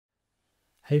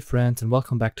Hey friends, and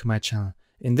welcome back to my channel.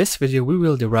 In this video we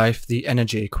will derive the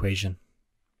energy equation.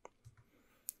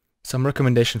 Some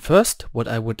recommendation first. What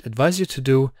I would advise you to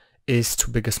do is to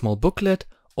pick a small booklet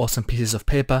or some pieces of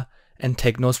paper and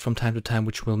take notes from time to time,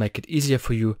 which will make it easier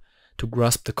for you to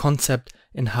grasp the concept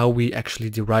in how we actually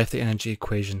derive the energy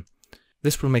equation.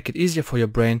 This will make it easier for your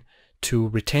brain to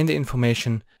retain the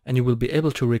information, and you will be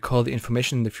able to recall the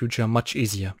information in the future much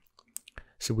easier.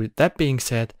 So with that being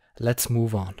said, let's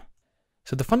move on.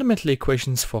 So the fundamental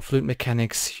equations for fluid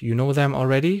mechanics, you know them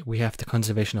already. We have the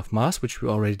conservation of mass, which we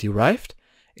already derived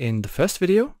in the first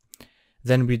video.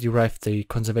 Then we derived the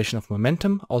conservation of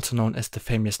momentum, also known as the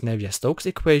famous Navier-Stokes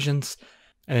equations.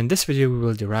 And in this video we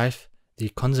will derive the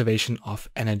conservation of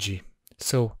energy.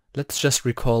 So let's just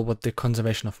recall what the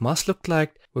conservation of mass looked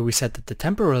like, where we said that the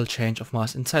temporal change of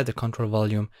mass inside the control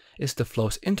volume is the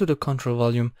flows into the control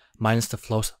volume minus the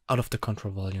flows out of the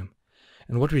control volume.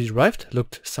 And what we derived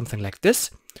looked something like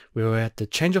this, where we had the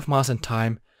change of mass in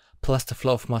time plus the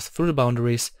flow of mass through the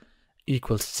boundaries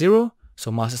equals 0,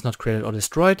 so mass is not created or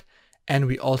destroyed. And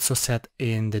we also said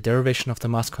in the derivation of the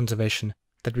mass conservation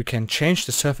that we can change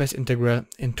the surface integral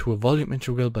into a volume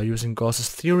integral by using Gauss's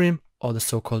theorem or the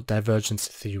so-called divergence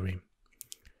theorem.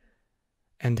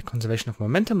 And the conservation of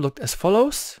momentum looked as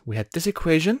follows. We had this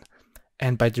equation,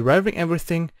 and by deriving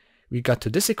everything we got to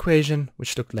this equation,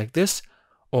 which looked like this,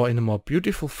 or in a more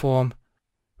beautiful form,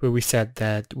 where we said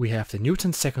that we have the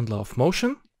Newton's second law of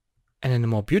motion, and in a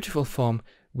more beautiful form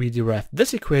we derived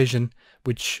this equation,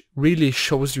 which really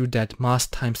shows you that mass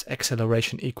times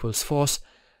acceleration equals force,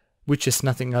 which is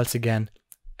nothing else again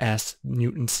as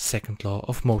Newton's second law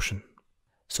of motion.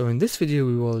 So in this video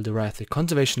we will derive the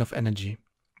conservation of energy.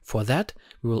 For that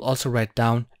we will also write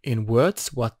down in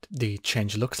words what the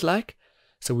change looks like.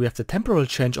 So we have the temporal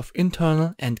change of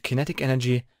internal and kinetic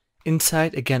energy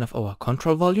inside again of our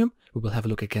control volume. We will have a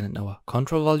look again in our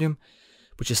control volume,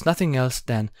 which is nothing else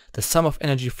than the sum of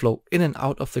energy flow in and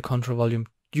out of the control volume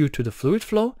due to the fluid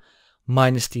flow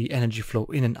minus the energy flow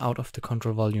in and out of the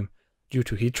control volume due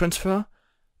to heat transfer,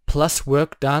 plus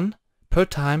work done per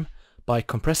time by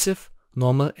compressive,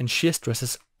 normal and shear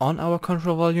stresses on our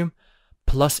control volume,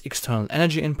 plus external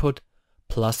energy input,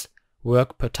 plus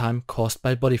work per time caused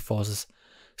by body forces.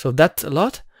 So that's a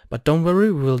lot. But don't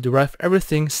worry, we will derive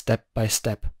everything step by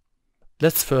step.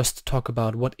 Let's first talk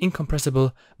about what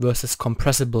incompressible versus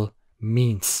compressible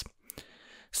means.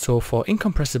 So for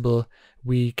incompressible,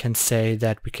 we can say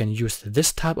that we can use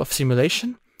this type of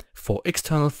simulation for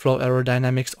external flow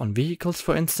aerodynamics on vehicles,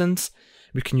 for instance.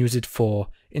 We can use it for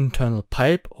internal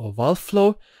pipe or valve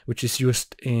flow, which is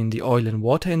used in the oil and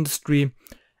water industry.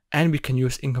 And we can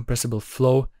use incompressible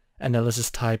flow analysis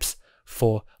types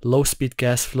for low-speed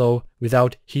gas flow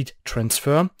without heat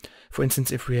transfer. For instance,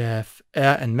 if we have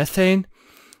air and methane,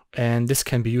 and this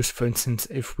can be used, for instance,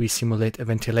 if we simulate a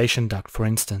ventilation duct, for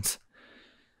instance.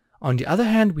 On the other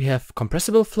hand, we have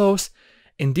compressible flows,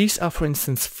 and these are, for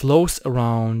instance, flows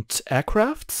around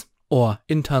aircrafts or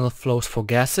internal flows for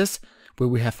gases where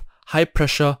we have high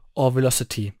pressure or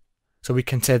velocity. So we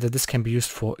can say that this can be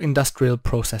used for industrial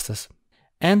processes.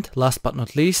 And last but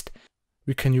not least,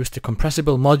 we can use the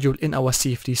compressible module in our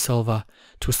CFD solver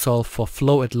to solve for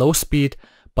flow at low speed,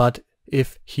 but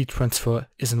if heat transfer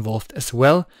is involved as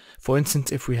well. For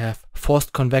instance, if we have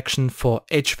forced convection for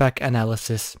HVAC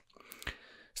analysis.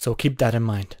 So keep that in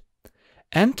mind.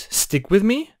 And stick with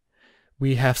me.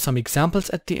 We have some examples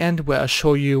at the end where I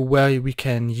show you where we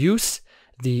can use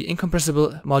the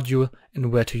incompressible module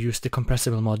and where to use the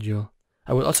compressible module.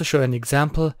 I will also show an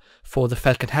example for the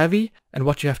Falcon Heavy and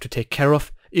what you have to take care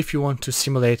of if you want to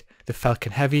simulate the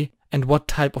Falcon Heavy, and what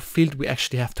type of field we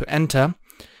actually have to enter,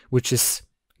 which is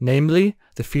namely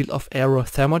the field of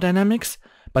aerothermodynamics,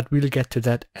 but we'll get to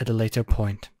that at a later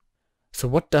point. So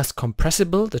what does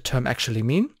compressible, the term, actually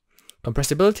mean?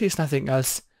 Compressibility is nothing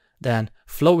else than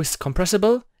flow is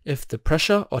compressible if the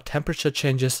pressure or temperature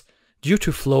changes due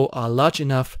to flow are large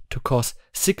enough to cause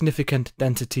significant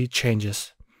density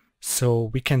changes. So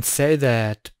we can say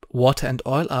that water and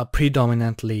oil are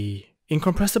predominantly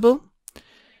incompressible,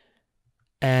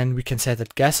 and we can say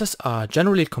that gases are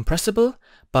generally compressible,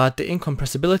 but the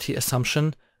incompressibility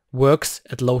assumption works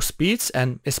at low speeds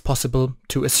and is possible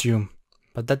to assume,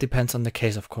 but that depends on the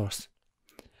case, of course.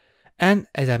 And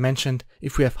as I mentioned,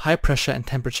 if we have high pressure and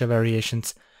temperature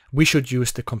variations, we should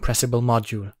use the compressible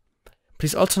module.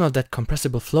 Please also note that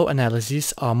compressible flow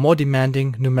analyses are more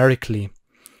demanding numerically,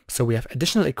 so we have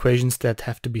additional equations that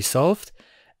have to be solved,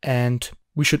 and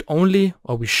we should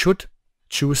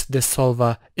choose this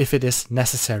solver if it is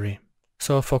necessary.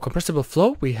 So for compressible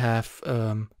flow we have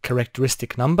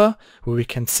characteristic number, where we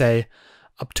can say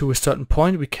up to a certain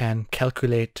point we can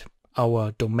calculate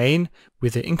our domain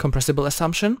with the incompressible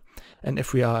assumption, and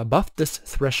if we are above this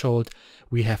threshold,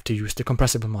 we have to use the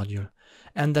compressible module.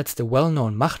 And that's the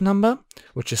well-known Mach number,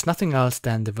 which is nothing else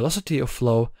than the velocity of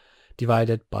flow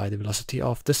divided by the velocity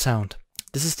of the sound.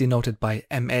 This is denoted by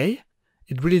ma.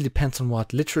 It really depends on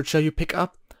what literature you pick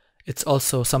up. It's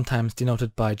also sometimes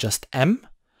denoted by just m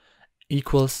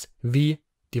equals v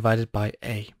divided by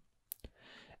a.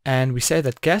 And we say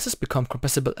that gases become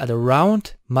compressible at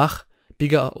around Mach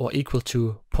bigger or equal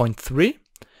to 0.3.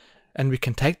 And we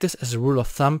can take this as a rule of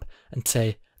thumb and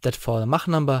say that for the Mach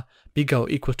number bigger or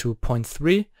equal to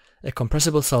 0.3, a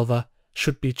compressible solver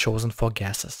should be chosen for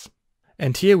gases.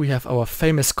 And here we have our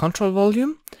famous control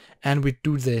volume, and we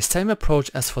do the same approach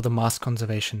as for the mass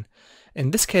conservation.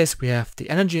 In this case, we have the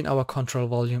energy in our control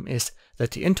volume is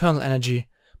that the internal energy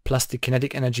plus the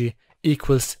kinetic energy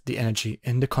equals the energy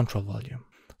in the control volume.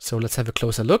 So let's have a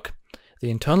closer look. The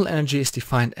internal energy is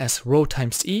defined as rho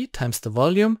times E times the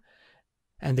volume,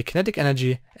 and the kinetic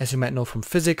energy, as you might know from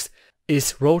physics,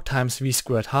 is rho times v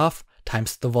squared half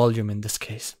times the volume in this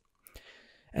case.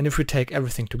 And if we take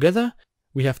everything together,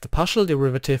 we have the partial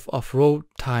derivative of rho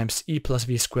times E plus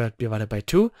v squared divided by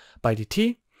 2 by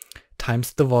dt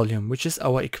times the volume, which is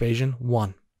our equation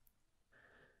 1.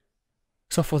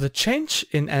 So for the change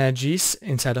in energies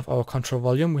inside of our control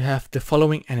volume, we have the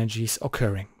following energies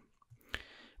occurring.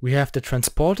 We have the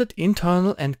transported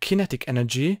internal and kinetic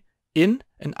energy in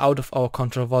and out of our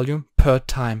control volume per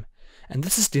time, and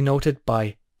this is denoted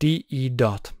by dE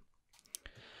dot.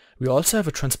 We also have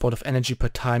a transport of energy per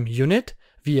time unit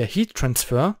via heat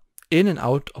transfer in and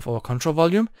out of our control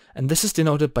volume, and this is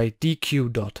denoted by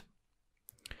dQ dot.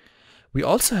 We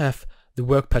also have the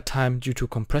work per time due to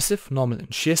compressive, normal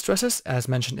and shear stresses as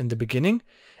mentioned in the beginning,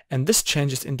 and this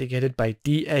change is indicated by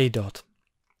dA dot.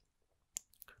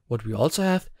 What we also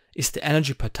have is the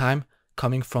energy per time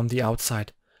coming from the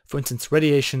outside, for instance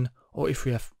radiation, or if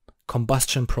we have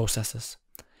combustion processes.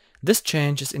 This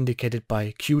change is indicated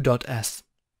by Q dot S.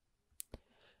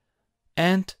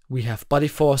 And we have body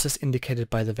forces indicated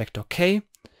by the vector K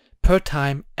per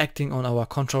time acting on our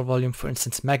control volume, for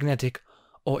instance magnetic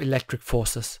or electric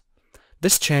forces.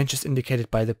 This change is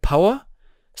indicated by the power,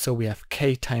 so we have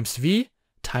K times V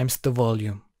times the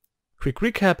volume. Quick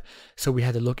recap, so we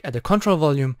had a look at the control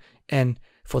volume, and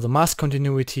for the mass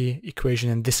continuity equation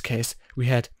in this case we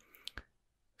had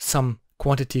some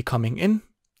quantity coming in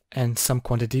and some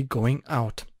quantity going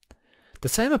out. The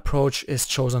same approach is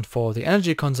chosen for the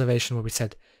energy conservation, where we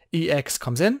said Ex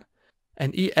comes in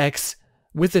and Ex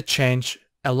with the change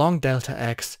along delta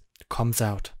x comes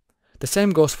out. The same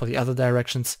goes for the other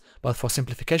directions, but for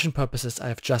simplification purposes I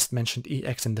have just mentioned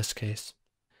Ex in this case.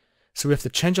 So we have the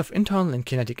change of internal and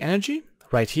kinetic energy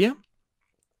right here.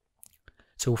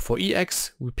 So for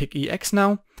Ex, we pick Ex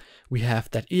now. We have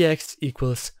that Ex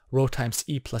equals rho times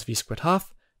E plus v squared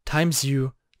half times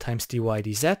u times dy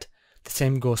dz. The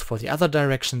same goes for the other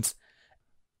directions.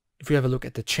 If we have a look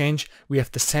at the change, we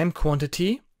have the same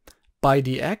quantity by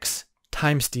dx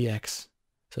times dx.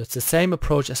 So it's the same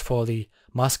approach as for the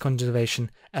mass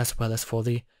conservation as well as for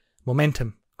the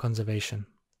momentum conservation.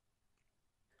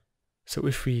 So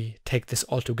if we take this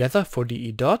all together for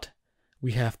dE dot,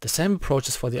 we have the same approach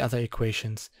as for the other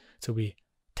equations. So we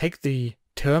take the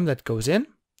term that goes in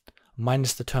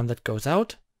minus the term that goes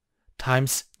out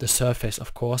times the surface,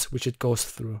 of course, which it goes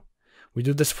through. We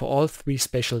do this for all three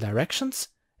spatial directions,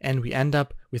 and we end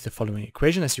up with the following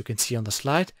equation, as you can see on the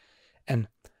slide, and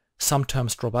some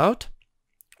terms drop out,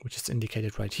 which is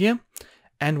indicated right here,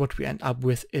 and what we end up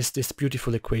with is this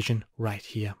beautiful equation right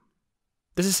here.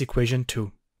 This is equation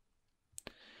 2.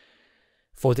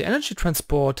 For the energy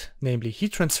transport, namely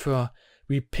heat transfer,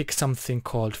 we pick something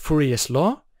called Fourier's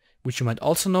law, which you might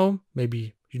also know.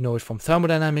 Maybe you know it from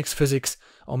thermodynamics, physics,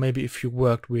 or maybe if you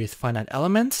worked with finite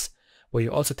elements, where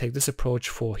you also take this approach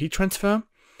for heat transfer.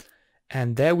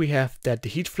 And there we have that the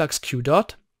heat flux Q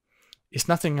dot is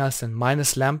nothing else than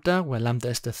minus lambda, where lambda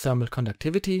is the thermal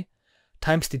conductivity,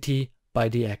 times dt by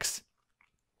dx.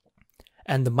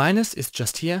 And the minus is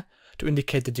just here to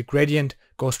indicate that the gradient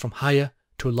goes from higher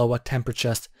to lower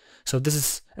temperatures. So this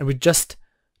is, and we just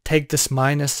take this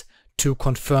minus to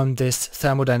confirm this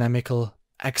thermodynamical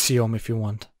axiom if you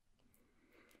want.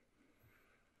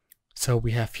 So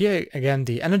we have here again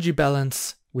the energy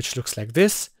balance, which looks like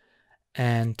this,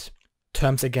 and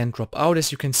terms again drop out,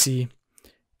 as you can see,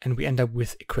 and we end up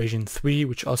with equation 3,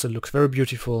 which also looks very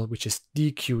beautiful, which is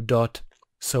dQ dot.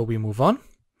 So we move on.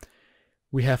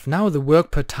 We have now the work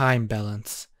per time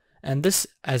balance, and this,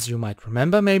 as you might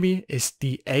remember maybe, is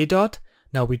dA dot.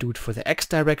 Now we do it for the x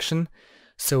direction,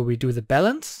 so we do the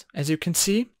balance, as you can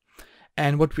see,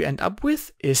 and what we end up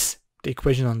with is the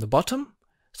equation on the bottom.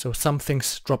 So some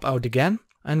things drop out again,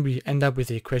 and we end up with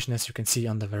the equation as you can see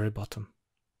on the very bottom.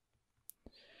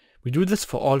 We do this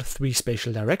for all 3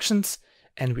 spatial directions,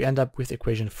 and we end up with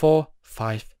equation 4,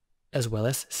 5, as well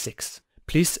as 6.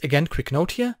 Please, again, quick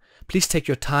note here, please take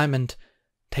your time and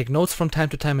take notes from time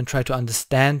to time and try to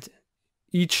understand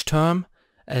each term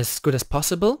as good as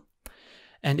possible.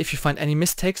 And if you find any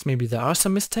mistakes, maybe there are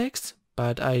some mistakes,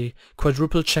 but I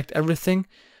quadruple checked everything.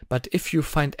 But if you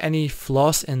find any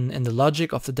flaws in the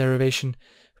logic of the derivation,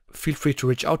 feel free to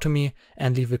reach out to me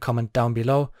and leave a comment down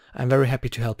below. I'm very happy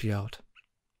to help you out.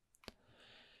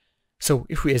 So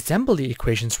if we assemble the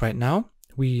equations right now,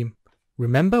 we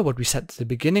remember what we said at the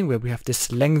beginning, where we have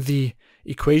this lengthy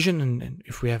equation, and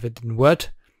if we have it in word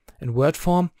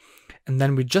form, and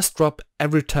then we just drop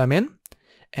every term in,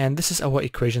 and this is our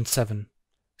equation 7.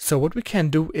 So what we can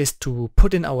do is to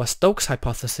put in our Stokes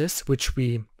hypothesis,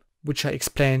 which I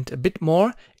explained a bit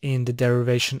more in the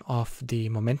derivation of the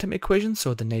momentum equation,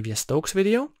 so the Navier-Stokes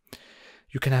video.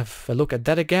 You can have a look at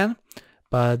that again,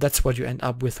 but that's what you end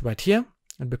up with right here.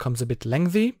 It becomes a bit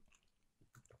lengthy.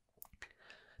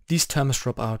 These terms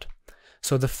drop out.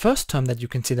 So the first term that you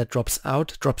can see that drops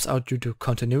out due to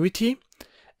continuity,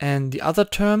 and the other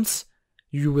terms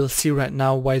you will see right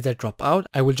now why they drop out.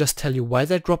 I will just tell you why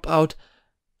they drop out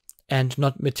and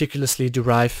not meticulously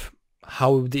derive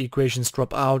how the equations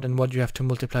drop out and what you have to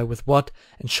multiply with what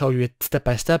and show you it step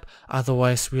by step,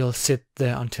 otherwise we'll sit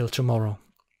there until tomorrow.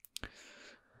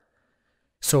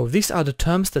 So these are the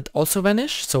terms that also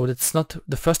vanish, so it's not,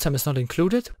 the first term is not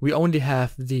included. We only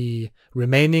have the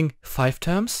remaining 5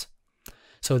 terms.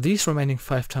 So these remaining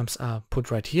 5 terms are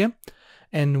put right here.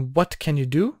 And what can you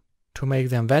do to make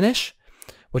them vanish?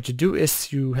 What you do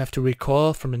is you have to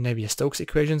recall from the Navier-Stokes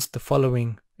equations the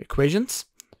following equations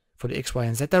for the x, y,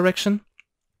 and z direction.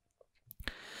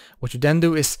 What you then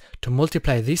do is to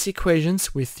multiply these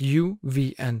equations with u,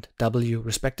 v, and w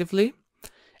respectively,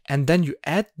 and then you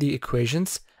add the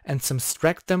equations and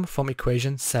subtract them from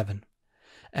equation 7.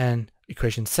 And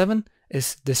equation 7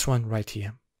 is this one right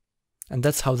here. And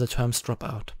that's how the terms drop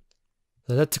out.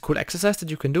 So that's a cool exercise that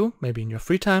you can do, maybe in your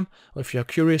free time, or if you're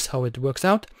curious how it works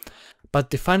out. But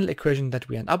the final equation that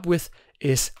we end up with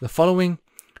is the following,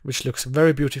 which looks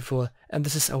very beautiful, and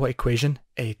this is our equation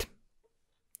 8.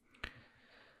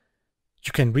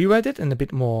 You can rewrite it in a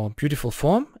bit more beautiful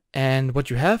form, and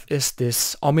what you have is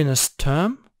this ominous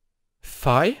term,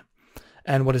 phi.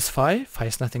 And what is phi? Phi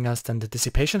is nothing else than the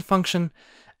dissipation function,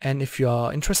 and if you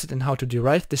are interested in how to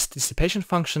derive this dissipation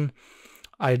function,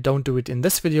 I don't do it in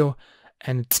this video,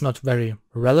 and it's not very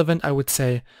relevant, I would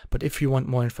say, but if you want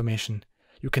more information,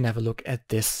 you can have a look at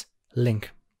this link.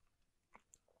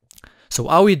 So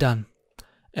are we done?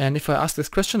 And if I ask this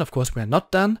question, of course we are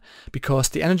not done, because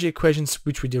the energy equations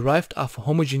which we derived are for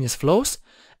homogeneous flows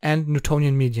and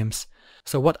Newtonian mediums.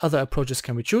 So what other approaches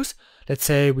can we choose? Let's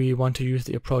say we want to use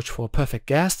the approach for perfect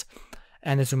gas,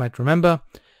 and as you might remember,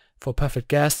 for perfect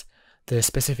gas, the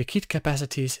specific heat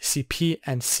capacities Cp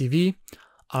and Cv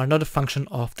are not a function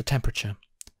of the temperature.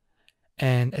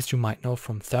 And as you might know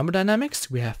from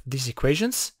thermodynamics, we have these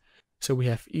equations. So we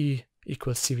have E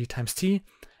equals Cv times T,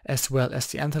 as well as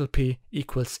the enthalpy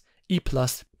equals E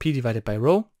plus P divided by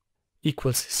rho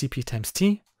equals Cp times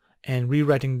T. And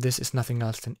rewriting this is nothing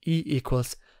else than E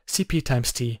equals Cp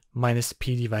times T minus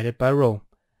P divided by rho.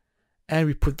 And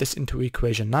we put this into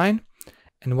equation 9.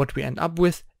 And what we end up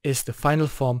with is the final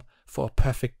form for a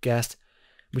perfect gas,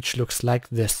 which looks like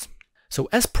this. So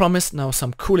as promised, now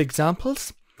some cool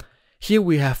examples. Here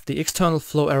we have the external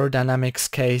flow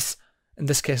aerodynamics case, in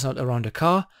this case not around a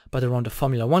car, but around a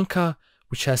Formula 1 car,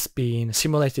 which has been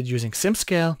simulated using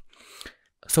SimScale.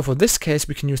 So for this case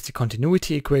we can use the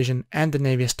continuity equation and the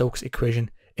Navier-Stokes equation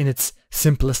in its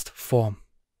simplest form.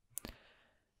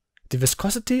 The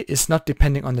viscosity is not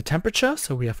depending on the temperature,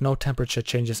 so we have no temperature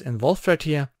changes involved right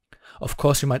here. Of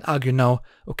course you might argue now,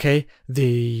 okay,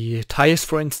 the tires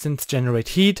for instance generate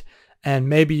heat, and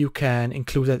maybe you can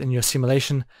include that in your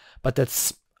simulation, but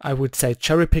that's, I would say,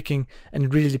 cherry picking, and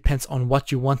it really depends on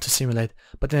what you want to simulate.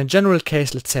 But in a general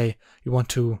case, let's say you want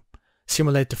to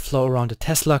simulate the flow around a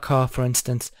Tesla car, for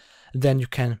instance, then you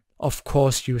can of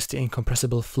course use the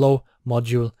incompressible flow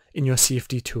module in your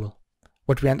CFD tool.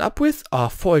 What we end up with are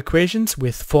 4 equations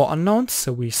with 4 unknowns,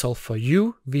 so we solve for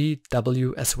U, V,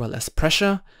 W, as well as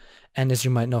pressure. And as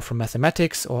you might know from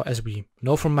mathematics, or as we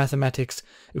know from mathematics,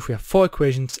 if we have 4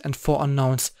 equations and 4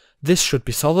 unknowns, this should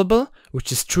be solvable,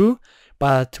 which is true,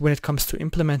 but when it comes to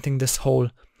implementing this whole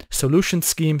solution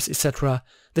schemes, etc.,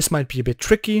 this might be a bit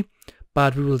tricky,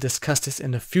 but we will discuss this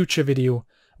in a future video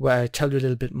where I tell you a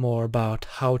little bit more about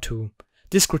how to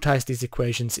discretize these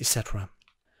equations, etc.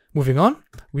 Moving on,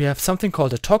 we have something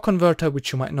called a torque converter,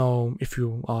 which you might know if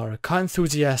you are a car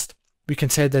enthusiast. We can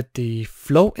say that the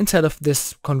flow inside of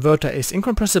this converter is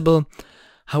incompressible.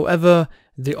 However,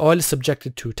 the oil is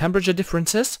subjected to temperature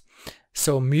differences,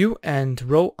 so mu and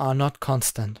rho are not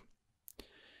constant.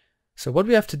 So what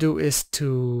we have to do is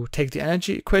to take the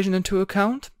energy equation into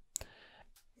account.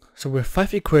 So we have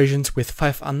 5 equations with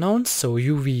 5 unknowns, so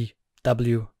U, V,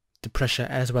 W, the pressure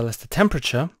as well as the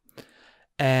temperature.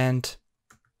 And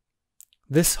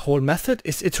this whole method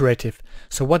is iterative.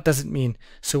 So what does it mean?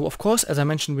 So of course, as I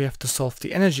mentioned, we have to solve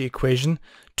the energy equation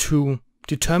to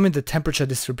determine the temperature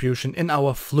distribution in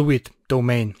our fluid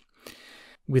domain.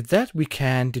 With that, we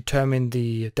can determine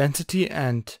the density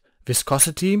and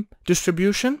viscosity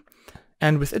distribution.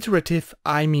 And with iterative,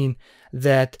 I mean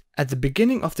that at the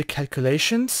beginning of the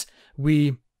calculations,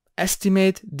 we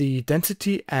estimate the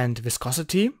density and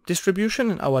viscosity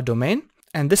distribution in our domain.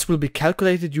 And this will be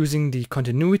calculated using the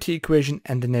continuity equation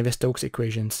and the navier-stokes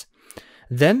equations.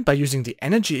 Then, by using the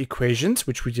energy equations,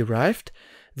 which we derived,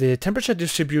 the temperature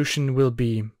distribution will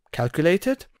be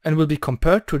calculated and will be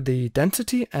compared to the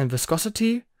density and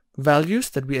viscosity values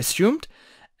that we assumed,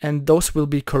 and those will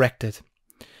be corrected.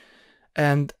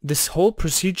 And this whole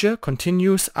procedure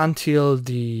continues until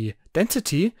the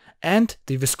density and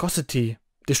the viscosity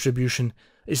distribution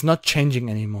is not changing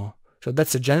anymore. So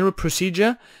that's the general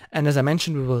procedure, and as I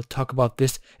mentioned, we will talk about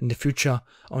this in the future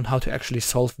on how to actually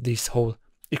solve these whole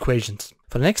equations.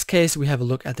 For the next case, we have a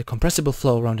look at the compressible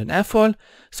flow around an airfoil,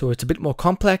 so it's a bit more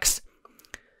complex.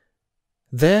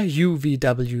 There, U, V,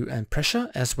 W and pressure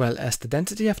as well as the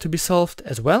density have to be solved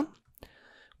as well.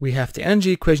 We have the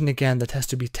energy equation again that has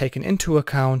to be taken into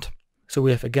account. So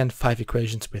we have again 5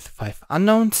 equations with 5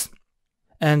 unknowns,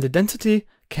 and the density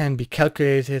can be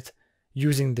calculated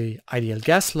using the ideal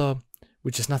gas law,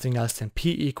 which is nothing else than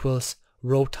P equals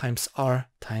rho times R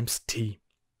times T.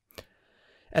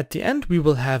 At the end, we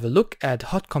will have a look at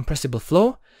hot compressible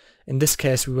flow. In this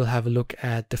case, we will have a look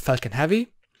at the Falcon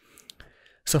Heavy.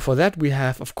 So for that, we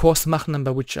have, of course, Mach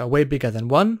number which are way bigger than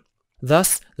 1.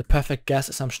 Thus, the perfect gas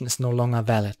assumption is no longer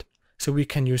valid. So we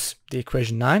can use the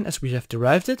equation 9 as we have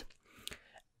derived it.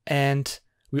 And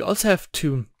we also have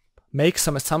to make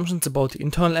some assumptions about the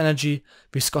internal energy,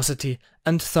 viscosity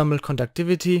and thermal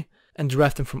conductivity and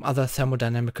derive them from other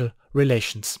thermodynamical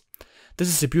relations. This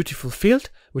is a beautiful field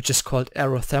which is called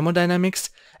aerothermodynamics,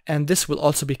 and this will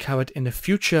also be covered in a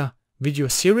future video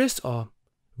series or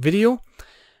video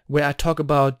where I talk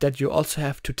about that you also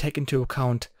have to take into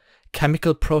account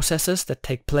chemical processes that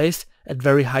take place at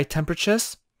very high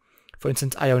temperatures, for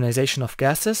instance ionization of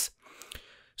gases.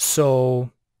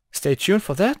 So stay tuned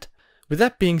for that. With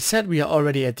that being said, we are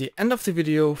already at the end of the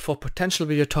video. For potential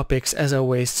video topics, as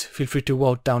always, feel free to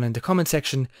vote down in the comment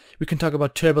section. We can talk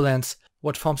about turbulence,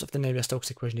 what forms of the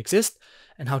Navier-Stokes equation exist,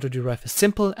 and how to derive a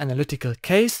simple analytical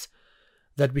case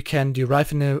that we can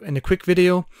derive in a quick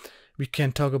video. We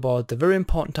can talk about the very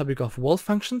important topic of wall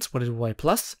functions, what is y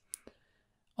plus.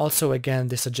 Also again,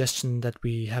 the suggestion that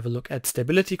we have a look at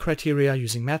stability criteria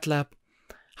using MATLAB,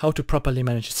 how to properly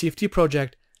manage a CFD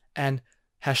project, and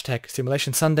hashtag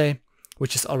Simulation Sunday,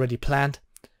 which is already planned,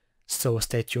 so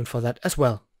stay tuned for that as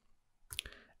well.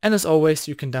 And as always,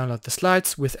 you can download the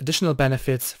slides with additional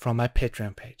benefits from my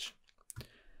Patreon page.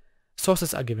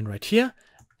 Sources are given right here,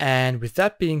 and with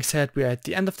that being said, we are at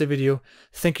the end of the video.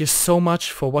 Thank you so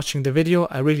much for watching the video.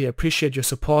 I really appreciate your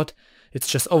support. It's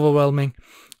just overwhelming,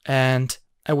 and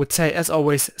I would say, as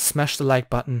always, smash the like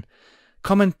button.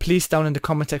 Comment please down in the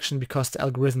comment section because the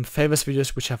algorithm favors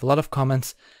videos which have a lot of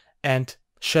comments, and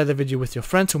share the video with your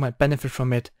friends who might benefit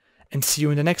from it, and see you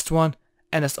in the next one.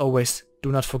 And as always,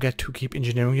 do not forget to keep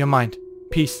engineering your mind.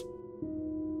 Peace.